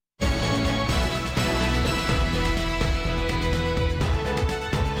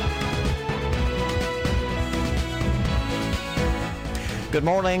Good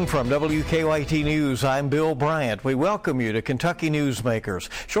morning from WKYT News. I'm Bill Bryant. We welcome you to Kentucky Newsmakers.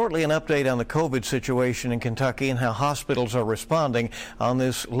 Shortly, an update on the COVID situation in Kentucky and how hospitals are responding on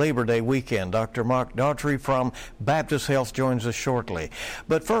this Labor Day weekend. Dr. Mark Daughtry from Baptist Health joins us shortly.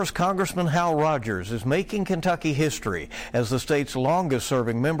 But first, Congressman Hal Rogers is making Kentucky history as the state's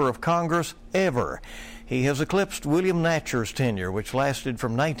longest-serving member of Congress ever. He has eclipsed William Natcher's tenure, which lasted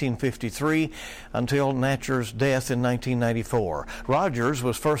from 1953 until Natcher's death in 1994. Rogers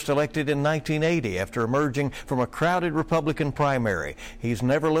was first elected in 1980 after emerging from a crowded Republican primary. He's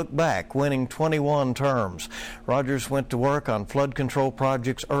never looked back, winning 21 terms. Rogers went to work on flood control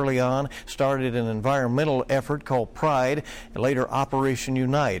projects early on, started an environmental effort called PRIDE, and later Operation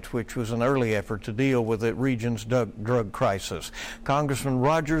Unite, which was an early effort to deal with the region's drug crisis. Congressman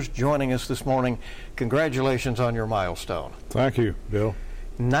Rogers joining us this morning. Congratulations on your milestone. Thank you, Bill.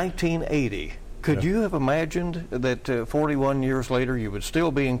 1980. Could you have imagined that 41 years later you would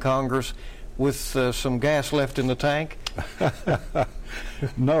still be in Congress with some gas left in the tank?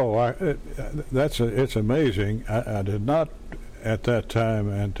 No, it's amazing. I did not at that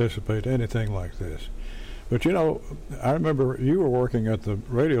time anticipate anything like this. But you know, I remember you were working at the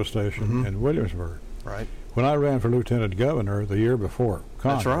radio station in Williamsburg. Right. When I ran for lieutenant governor the year before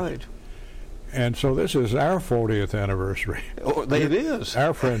Congress. That's right. And so this is our 40th anniversary. Oh, it is.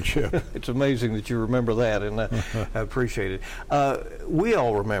 Our friendship. It's amazing that you remember that, and I appreciate it. We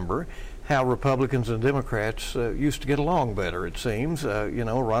all remember how Republicans and Democrats used to get along better, it seems.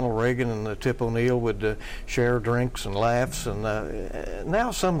 Ronald Reagan and Tip O'Neill would share drinks and laughs, and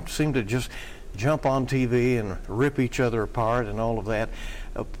now some seem to just jump on TV and rip each other apart and all of that.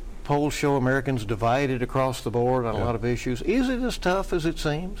 Polls show Americans divided across the board on a lot of issues. Is it as tough as it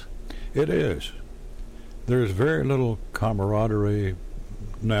seems? It is. There's very little camaraderie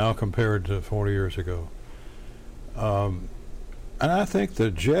now compared to 40 years ago. And I think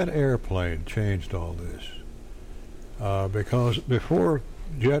the jet airplane changed all this. Because before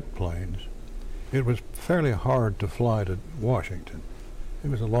jet planes, it was fairly hard to fly to Washington.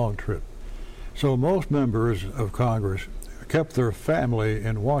 It was a long trip. So most members of Congress kept their family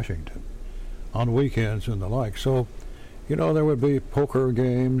in Washington on weekends and the like. So you know, there would be poker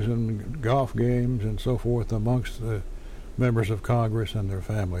games and golf games and so forth amongst the members of Congress and their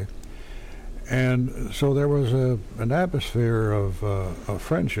family. And so there was an atmosphere of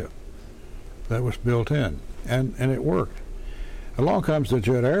friendship that was built in, and it worked. Along comes the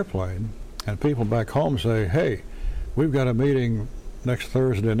jet airplane, and people back home say, hey, we've got a meeting next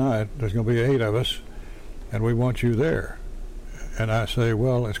Thursday night. There's going to be 8 of us, and we want you there. And I say,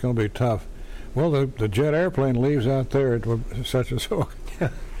 well, it's going to be tough. Well, the jet airplane leaves out there at such and so.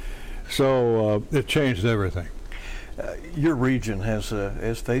 So it changed everything. Your region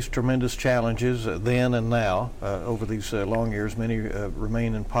has faced tremendous challenges then and now over these long years. Many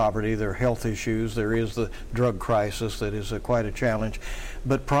remain in poverty. There are health issues. There is the drug crisis that is quite a challenge.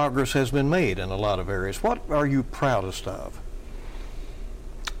 But progress has been made in a lot of areas. What are you proudest of?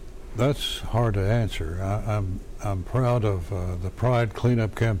 That's hard to answer. I'm proud of the Pride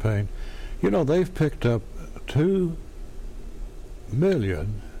Cleanup Campaign. You know, they've picked up 2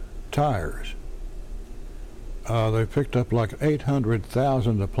 million tires. They picked up like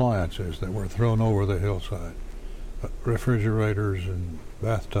 800,000 appliances that were thrown over the hillside, refrigerators and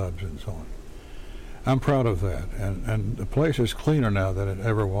bathtubs and so on. I'm proud of that, and the place is cleaner now than it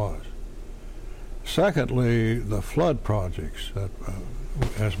ever was. Secondly, the flood projects that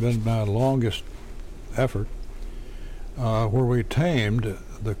has been my longest effort, where we tamed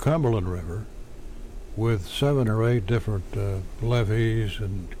the Cumberland River with 7 or 8 different levees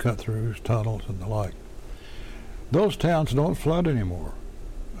and cut-throughs, tunnels, and the like. Those towns don't flood anymore.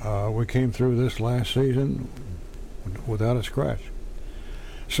 We came through this last season without a scratch.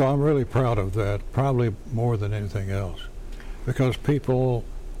 So I'm really proud of that, probably more than anything else, because people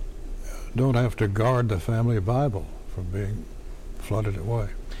don't have to guard the family Bible from being flooded away.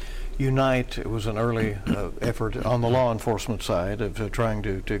 Unite was an early effort on the law enforcement side of trying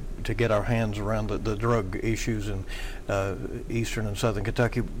to get our hands around the drug issues in eastern and southern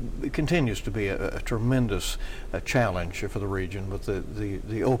Kentucky. It continues to be a tremendous challenge for the region with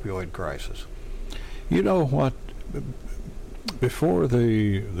the opioid crisis. You know what? Before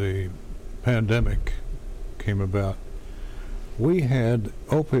the pandemic came about, we had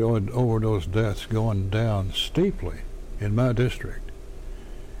opioid overdose deaths going down steeply in my district.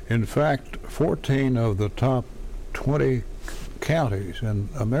 In fact, 14 of the top 20 counties in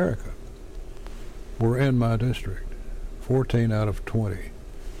America were in my district, 14 out of 20.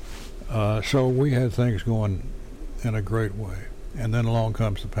 So we had things going in a great way. And then along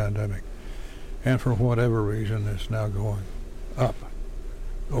comes the pandemic. And for whatever reason, it's now going up.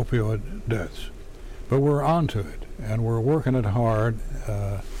 opioid deaths. But we're onto it, and we're working it hard.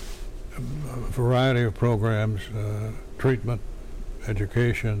 A variety of programs, treatment,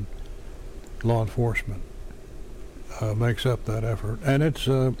 education, law enforcement makes up that effort, and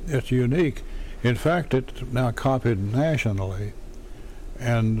it's unique. In fact, it's now copied nationally,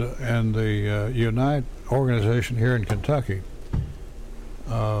 and the Unite organization here in Kentucky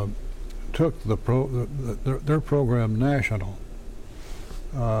took their program national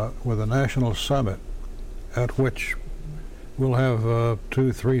with a national summit at which we'll have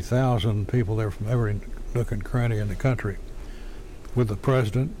 2,000-3,000 people there from every nook and cranny in the country, with the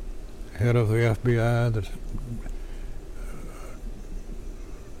president, head of the FBI, the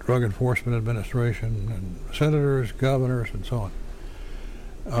Drug Enforcement Administration, and senators, governors, and so on.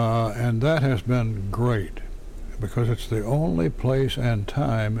 And that has been great, because it's the only place and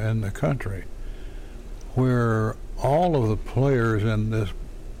time in the country where all of the players in this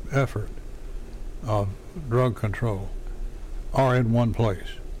effort of drug control are in one place.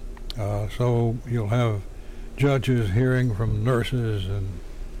 So you'll have judges hearing from nurses and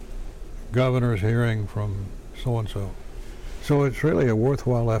governors hearing from so-and-so. So it's really a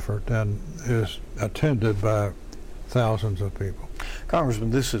worthwhile effort and is attended by thousands of people.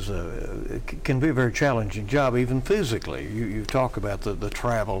 Congressman, this is can be a very challenging job, even physically. You talk about the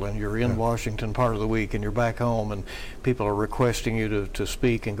travel, and you're in Washington part of the week, and you're back home, and people are requesting you to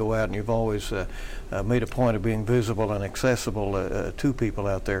speak and go out, and you've always made a point of being visible and accessible to people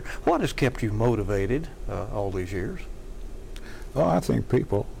out there. What has kept you motivated all these years? Well, I think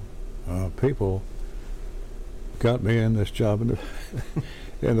people got me in this job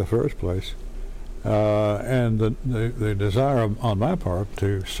in the first place. And the desire on my part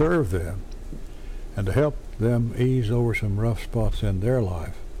to serve them and to help them ease over some rough spots in their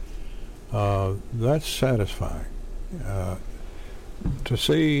life, that's satisfying. To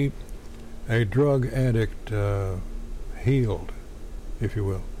see a drug addict healed, if you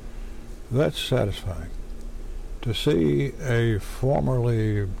will, that's satisfying. To see a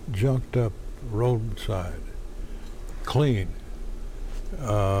formerly junked up roadside clean,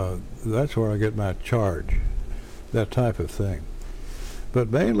 that's where I get my charge, that type of thing.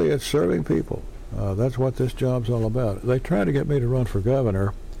 But mainly it's serving people. That's what this job's all about. They tried to get me to run for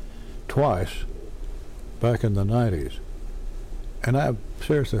governor twice back in the 90s. And I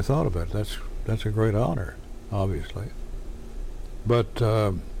seriously thought about it. That's a great honor, obviously. But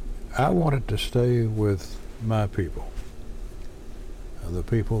I wanted to stay with my people, the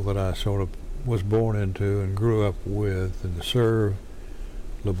people that I sort of was born into and grew up with and serve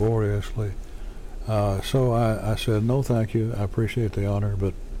laboriously. So I said, no thank you, I appreciate the honor,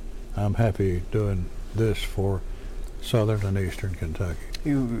 but I'm happy doing this for southern and eastern Kentucky.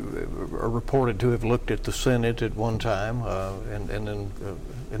 You are reported to have looked at the Senate at one time, and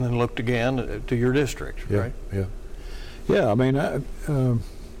then looked again to your district, right? Yeah. I mean,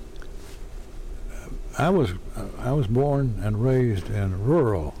 I was born and raised in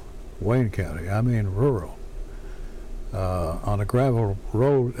rural Wayne County. I mean rural. On a gravel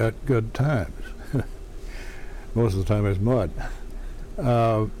road at good times. Most of the time it's mud.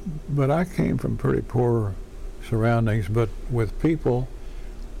 But I came from pretty poor surroundings, but with people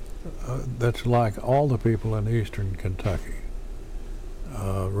that's like all the people in eastern Kentucky.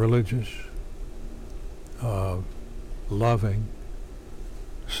 Religious, loving,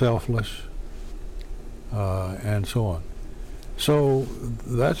 selfless, and so on. So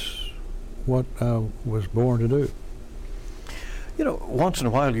that's what I was born to do. You know, once in a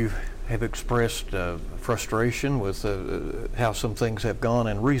while you have expressed frustration with how some things have gone,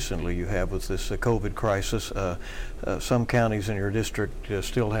 and recently you have with this COVID crisis. Some counties in your district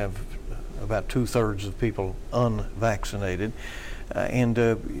still have about 2/3 of people unvaccinated. And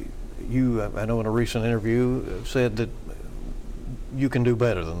you, I know in a recent interview, said that you can do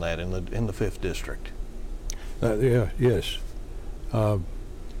better than that in the 5th District. Yes.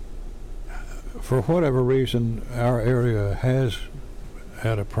 For whatever reason, our area has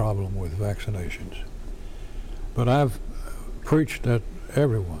had a problem with vaccinations. But I've preached at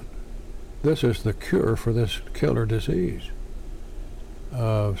everyone, this is the cure for this killer disease.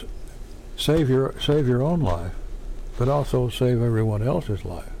 Save your own life, but also save everyone else's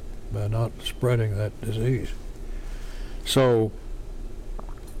life by not spreading that disease. So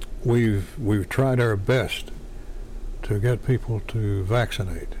we've tried our best to get people to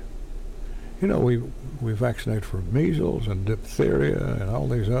vaccinate. You know, we vaccinate for measles and diphtheria and all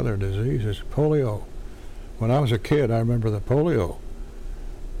these other diseases. Polio. When I was a kid, I remember the polio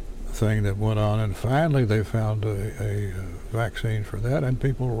thing that went on, and finally they found a vaccine for that, and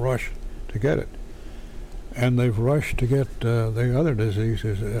people rushed to get it. and they've rushed to get the other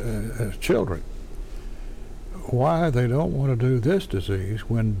diseases as children. Why they don't want to do this disease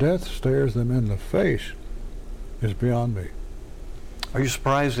when death stares them in the face is beyond me. Are you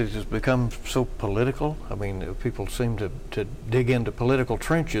surprised it has become so political? I mean, people seem to dig into political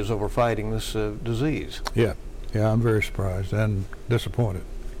trenches over fighting this disease. Yeah, I'm very surprised and disappointed.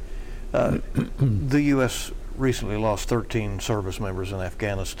 The U.S. recently lost 13 service members in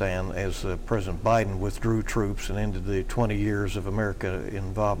Afghanistan as President Biden withdrew troops and ended the 20 years of American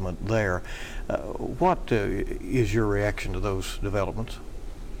involvement there. What is your reaction to those developments?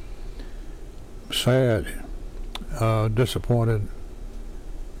 Sad, disappointed,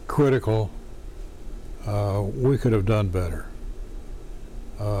 critical. We could have done better.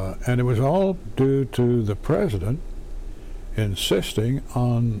 And it was all due to the president insisting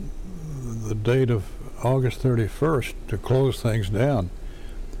on the date of August 31st to close things down,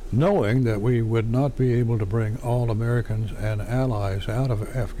 knowing that we would not be able to bring all Americans and allies out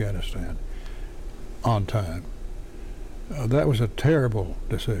of Afghanistan on time. That was a terrible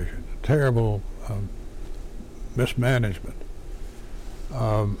decision, terrible mismanagement.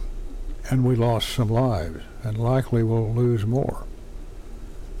 And we lost some lives, and likely we'll lose more.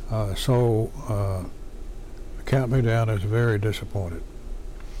 So count me down as very disappointed.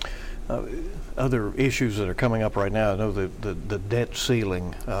 Other issues that are coming up right now, I know the debt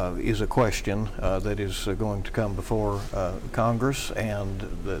ceiling is a question that is going to come before Congress, and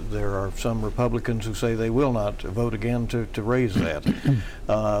there are some Republicans who say they will not vote again to raise that.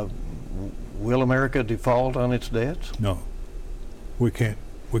 Will America default on its debts? No, we can't.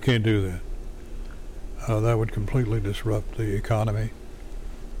 We can't do that. That would completely disrupt the economy.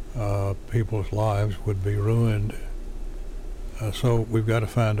 People's lives would be ruined. So we've got to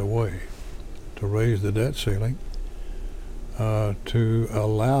find a way to raise the debt ceiling to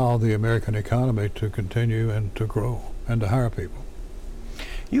allow the American economy to continue and to grow and to hire people.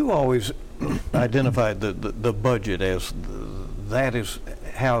 You always identified the budget as that is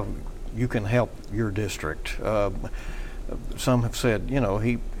how you can help your district. Some have said,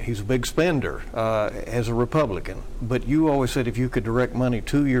 he's a big spender as a Republican, but you always said if you could direct money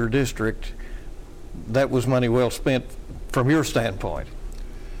to your district, that was money well spent from your standpoint.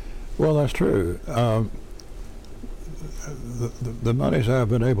 Well, that's true. The monies I've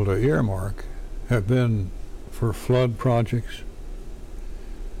been able to earmark have been for flood projects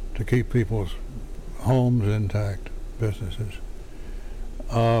to keep people's homes intact, businesses.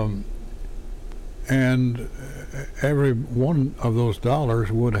 And every one of those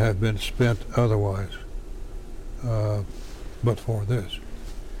dollars would have been spent otherwise, but for this.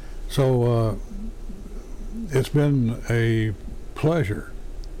 So it's been a pleasure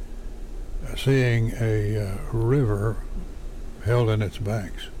seeing a river held in its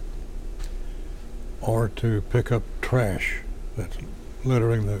banks, or to pick up trash that's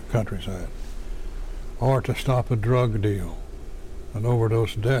littering the countryside, or to stop a drug deal, an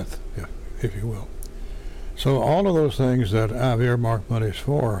overdose death, if you will. So all of those things that I've earmarked monies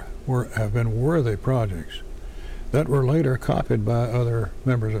for have been worthy projects that were later copied by other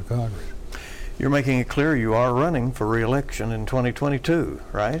members of Congress. You're making it clear you are running for re-election in 2022,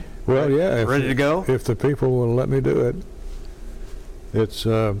 right? Well, yeah. Ready to go? If the people will let me do it, it's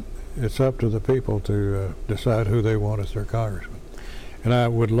up to the people to decide who they want as their congressman. And I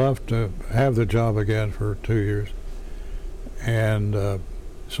would love to have the job again for 2 years, and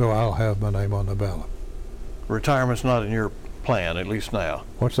so I'll have my name on the ballot. Retirement's not in your plan, at least now.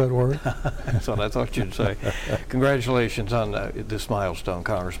 What's that word? That's what I thought you'd say. Congratulations on this milestone,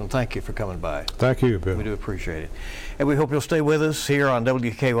 Congressman. Thank you for coming by. Thank you, Bill. We do appreciate it. And we hope you'll stay with us here on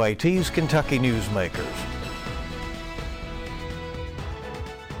WKYT's Kentucky Newsmakers.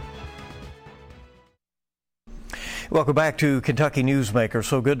 Welcome back to Kentucky Newsmakers.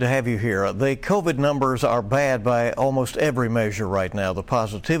 So good to have you here. The COVID numbers are bad by almost every measure right now. The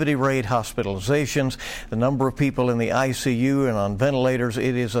positivity rate, hospitalizations, the number of people in the ICU and on ventilators.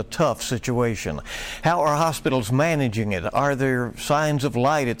 It is a tough situation. How are hospitals managing it? Are there signs of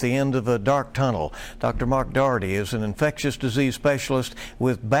light at the end of a dark tunnel? Dr. Mark Doherty is an infectious disease specialist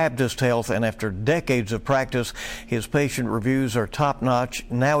with Baptist Health, and after decades of practice, his patient reviews are top-notch.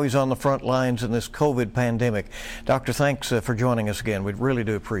 Now he's on the front lines in this COVID pandemic. Doctor, thanks for joining us again. We really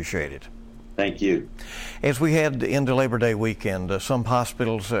do appreciate it. Thank you. As we head into Labor Day weekend, some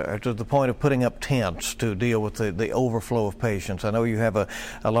hospitals are to the point of putting up tents to deal with the overflow of patients. I know you have a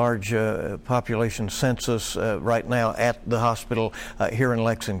large population census right now at the hospital here in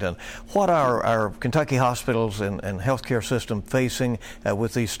Lexington. What are our Kentucky hospitals and healthcare system facing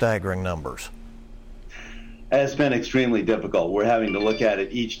with these staggering numbers? It's been extremely difficult. We're having to look at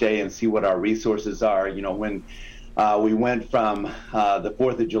it each day and see what our resources are. You know, when we went from the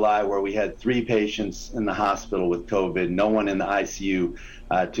 4th of July, where we had 3 patients in the hospital with COVID, no one in the ICU,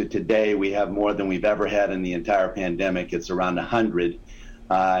 to today we have more than we've ever had in the entire pandemic. It's around 100,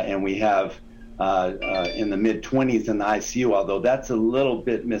 and we have in the mid-20s in the ICU, although that's a little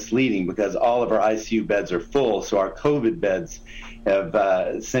bit misleading because all of our ICU beds are full, so our COVID beds have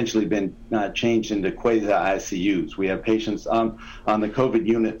essentially been changed into quasi-ICUs. We have patients on the COVID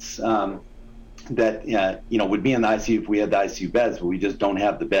units that would be in the ICU if we had the ICU beds, but we just don't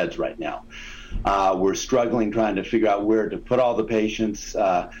have the beds right now. We're struggling trying to figure out where to put all the patients.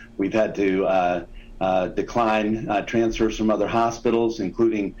 We've had to decline transfers from other hospitals,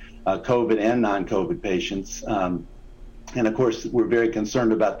 including COVID and non-COVID patients. And of course, we're very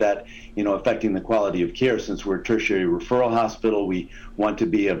concerned about that, affecting the quality of care. Since we're a tertiary referral hospital, we want to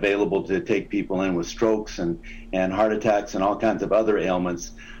be available to take people in with strokes and heart attacks and all kinds of other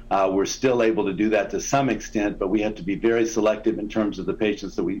ailments. We're still able to do that to some extent, but we have to be very selective in terms of the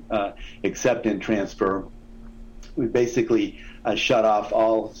patients that we accept and transfer. We basically shut off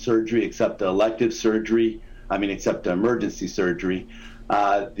all surgery except elective surgery, except emergency surgery.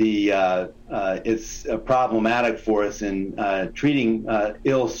 It's problematic for us in treating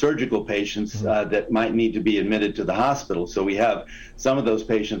ill surgical patients that might need to be admitted to the hospital. So we have some of those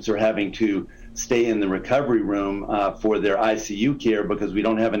patients are having to stay in the recovery room for their ICU care because we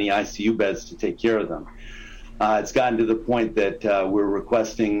don't have any ICU beds to take care of them. It's gotten to the point that we're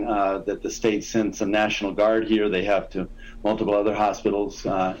requesting that the state send some National Guard here. They have to multiple other hospitals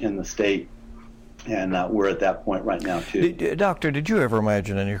in the state. And we're at that point right now, too. Doctor, did you ever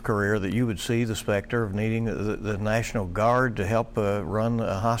imagine in your career that you would see the specter of needing the National Guard to help run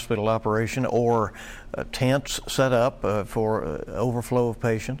a hospital operation or tents set up for overflow of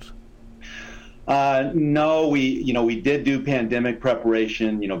patients? No, we did do pandemic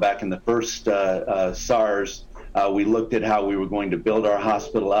preparation, back in the first SARS. We looked at how we were going to build our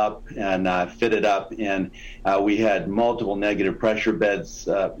hospital up and fit it up, and we had multiple negative pressure beds,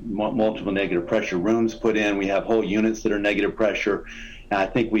 multiple negative pressure rooms put in. We have whole units that are negative pressure. I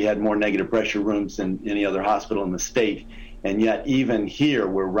think we had more negative pressure rooms than any other hospital in the state, and yet even here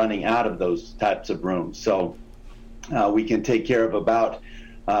we're running out of those types of rooms. So we can take care of about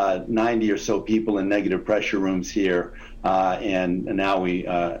 90 or so people in negative pressure rooms here. And now we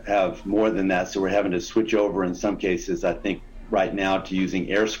have more than that, so we're having to switch over in some cases, I think, right now to using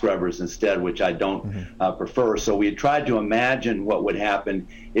air scrubbers instead, which I don't prefer. So we tried to imagine what would happen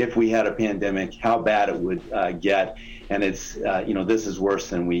if we had a pandemic, how bad it would get, and it's this is worse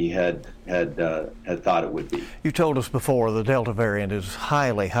than we had thought it would be. You told us before the Delta variant is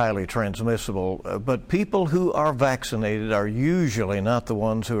highly transmissible, but people who are vaccinated are usually not the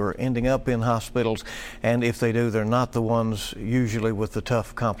ones who are ending up in hospitals, and if they do, they're not the ones usually with the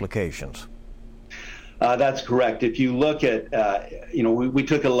tough complications. That's correct. If you look at, we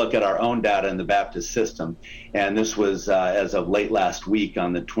took a look at our own data in the Baptist system, and this was as of late last week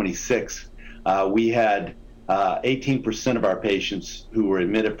on the 26th. We had 18% of our patients who were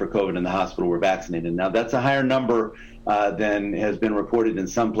admitted for COVID in the hospital were vaccinated. Now, that's a higher number than has been reported in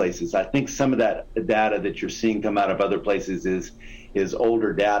some places. I think some of that data that you're seeing come out of other places is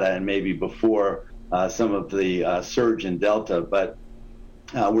older data and maybe before some of the surge in Delta, but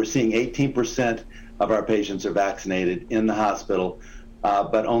we're seeing 18% of our patients are vaccinated in the hospital,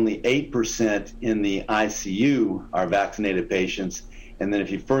 but only 8% in the ICU are vaccinated patients. And then if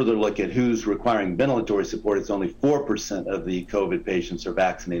you further look at who's requiring ventilatory support, it's only 4% of the COVID patients are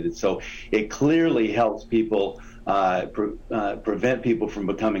vaccinated. So it clearly helps people prevent people from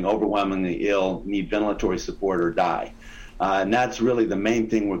becoming overwhelmingly ill, need ventilatory support, or die. And that's really the main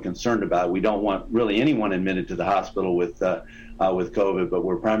thing we're concerned about. We don't want really anyone admitted to the hospital with COVID, but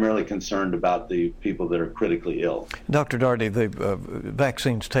we're primarily concerned about the people that are critically ill. Dr. Daugherty, the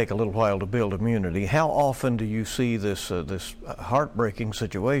vaccines take a little while to build immunity. How often do you see this heartbreaking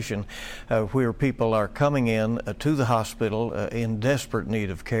situation where people are coming in to the hospital in desperate need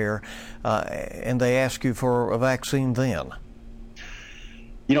of care, and they ask you for a vaccine then?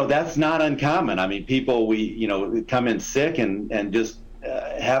 That's not uncommon. I mean, people, we come in sick and just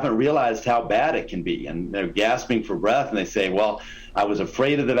haven't realized how bad it can be. And they're gasping for breath, and they say, well, I was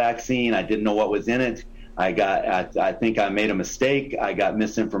afraid of the vaccine. I didn't know what was in it. I think I made a mistake. I got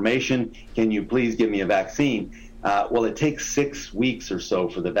misinformation. Can you please give me a vaccine? Well, it takes 6 weeks or so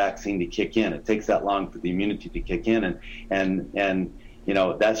for the vaccine to kick in. It takes that long for the immunity to kick in. And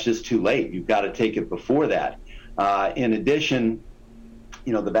that's just too late. You've got to take it before that. In addition,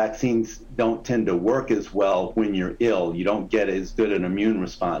 the vaccines don't tend to work as well when you're ill. You don't get as good an immune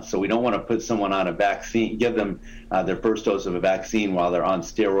response. So we don't want to put someone on a vaccine, give them their first dose of a vaccine while they're on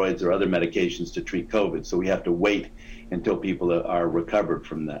steroids or other medications to treat COVID. So we have to wait until people are recovered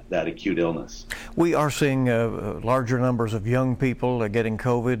from that acute illness. We are seeing larger numbers of young people getting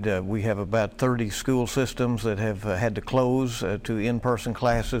COVID. We have about 30 school systems that have had to close to in-person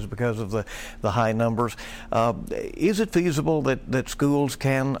classes because of the high numbers. Is it feasible that schools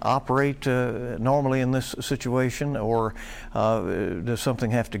can operate normally in this situation, or does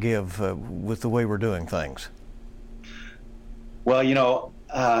something have to give with the way we're doing things? Well,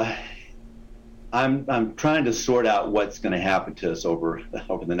 I'm trying to sort out what's going to happen to us over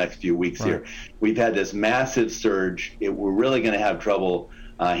the next few weeks here. We've had this massive surge. We're really going to have trouble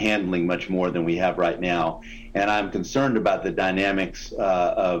handling much more than we have right now. And I'm concerned about the dynamics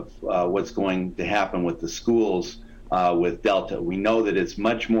of what's going to happen with the schools with Delta. We know that it's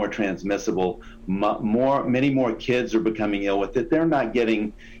much more transmissible. Many more kids are becoming ill with it. They're not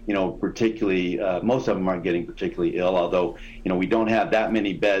getting, particularly, most of them aren't getting particularly ill, although, we don't have that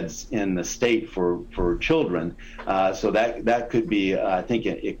many beds in the state for children. So that could be, I think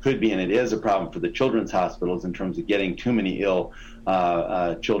it could be, and it is a problem for the children's hospitals in terms of getting too many ill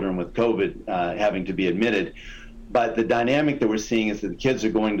children with COVID having to be admitted. But the dynamic that we're seeing is that the kids are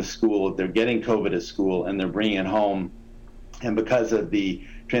going to school, they're getting COVID at school, and they're bringing it home. And because of the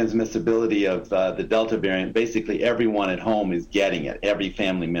transmissibility of the Delta variant, basically everyone at home is getting it, every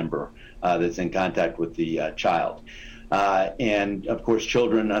family member that's in contact with the child. And, of course,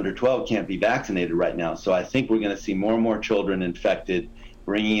 children under 12 can't be vaccinated right now. So I think we're going to see more and more children infected,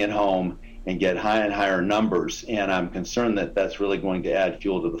 bringing it home, and get higher and higher numbers. And I'm concerned that that's really going to add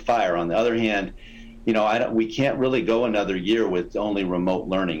fuel to the fire. On the other hand, we can't really go another year with only remote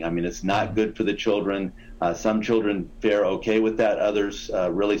learning. I mean, it's not good for the children. Some children fare okay with that. Others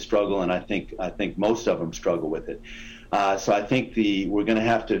really struggle, and I think most of them struggle with it. So I think we're going to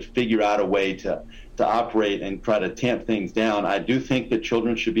have to figure out a way to operate and try to tamp things down. I do think that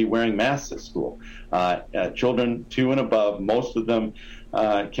children should be wearing masks at school. Children 2 and above, most of them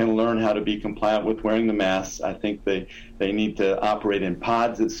can learn how to be compliant with wearing the masks. I think they need to operate in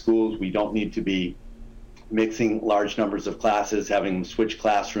pods at schools. We don't need to be mixing large numbers of classes, having them switch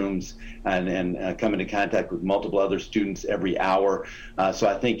classrooms and come into contact with multiple other students every hour. So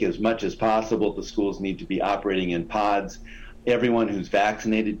I think as much as possible, the schools need to be operating in pods. Everyone who's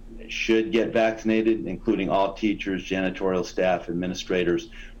vaccinated should get vaccinated, including all teachers, janitorial staff, administrators.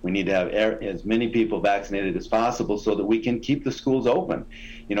 We need to have as many people vaccinated as possible so that we can keep the schools open.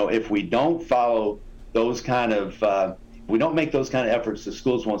 If we don't follow those kind of we don't make those kind of efforts, the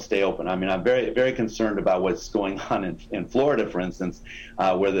schools won't stay open. I mean, I'm very, very concerned about what's going on in Florida, for instance,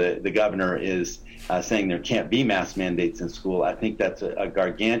 where the governor is saying there can't be mask mandates in school. I think that's a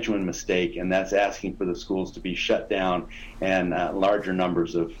gargantuan mistake, and that's asking for the schools to be shut down and larger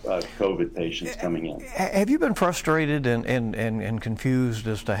numbers of COVID patients coming in. Have you been frustrated and confused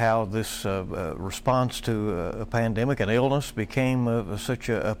as to how this response to a pandemic, an illness, became such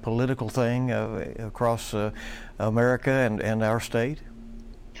a political thing across America and our state?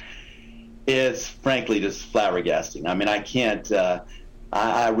 It's frankly just flabbergasting. I mean,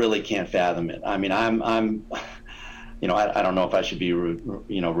 I really can't fathom it. I mean, I don't know if I should be,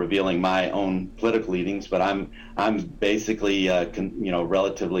 revealing my own political leanings, but I'm basically,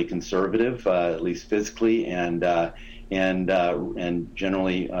 relatively conservative, at least physically, and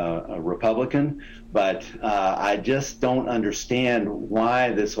generally a Republican. But I just don't understand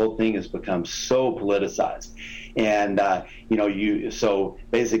why this whole thing has become so politicized. And so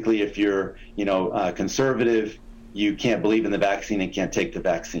basically, if you're conservative, you can't believe in the vaccine and can't take the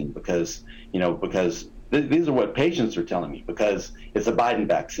vaccine because these are what patients are telling me, because it's a Biden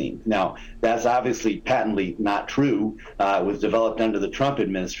vaccine. Now, that's obviously patently not true. It was developed under the Trump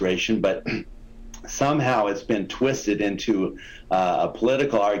administration, but somehow it's been twisted into a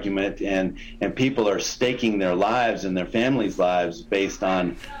political argument, and people are staking their lives and their families' lives based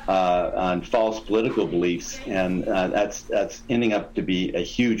on false political beliefs, and that's ending up to be a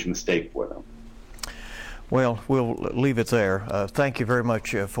huge mistake for them. Well, we'll leave it there. Thank you very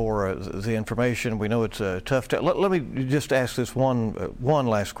much for the information. We know it's a tough let me just ask this one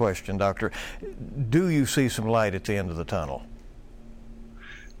last question, Doctor. Do you see some light at the end of the tunnel?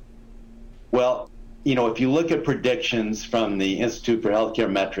 Well, if you look at predictions from the Institute for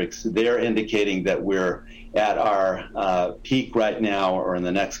Healthcare Metrics, they're indicating that we're at our peak right now or in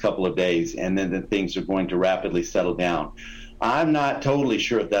the next couple of days, and then that things are going to rapidly settle down. I'm not totally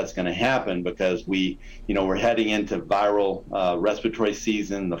sure if that's going to happen because we're heading into viral respiratory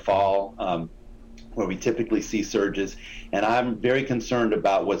season, the fall. where we typically see surges. And I'm very concerned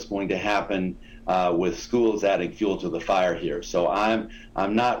about what's going to happen with schools adding fuel to the fire here. So I'm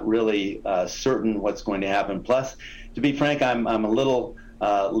not really certain what's going to happen. Plus, to be frank, I'm a little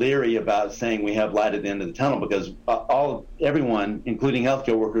leery about saying we have light at the end of the tunnel, because everyone, including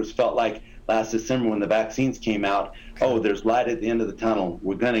healthcare workers, felt like last December when the vaccines came out, oh, there's light at the end of the tunnel.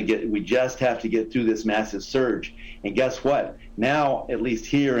 We just have to get through this massive surge. And guess what? Now, at least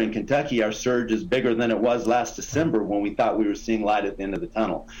here in Kentucky, our surge is bigger than it was last December when we thought we were seeing light at the end of the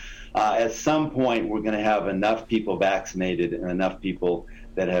tunnel. At some point, we're going to have enough people vaccinated and enough people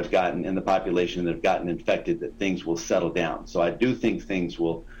that have gotten in the population that have gotten infected that things will settle down. So I do think things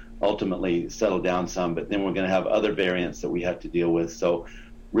will ultimately settle down some, but then we're going to have other variants that we have to deal with. So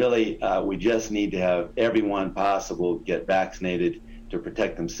really, we just need to have everyone possible get vaccinated to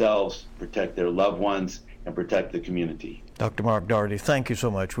protect themselves, protect their loved ones, and protect the community. Dr. Mark Daugherty, thank you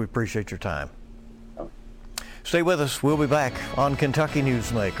so much. We appreciate your time. Stay with us. We'll be back on Kentucky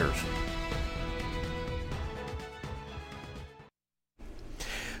Newsmakers.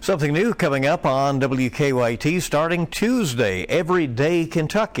 Something new coming up on WKYT starting Tuesday. Everyday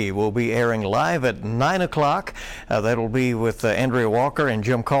Kentucky will be airing live at 9 o'clock. That'll be with Andrea Walker and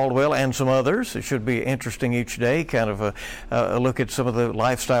Jim Caldwell and some others. It should be interesting each day, kind of a look at some of the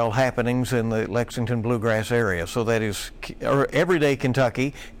lifestyle happenings in the Lexington Bluegrass area. So that is Everyday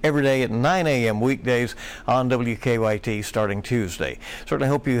Kentucky, every day at 9 a.m. weekdays on WKYT starting Tuesday. Certainly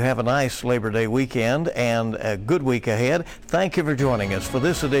hope you have a nice Labor Day weekend and a good week ahead. Thank you for joining us for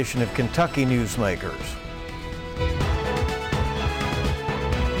this edition of Kentucky Newsmakers.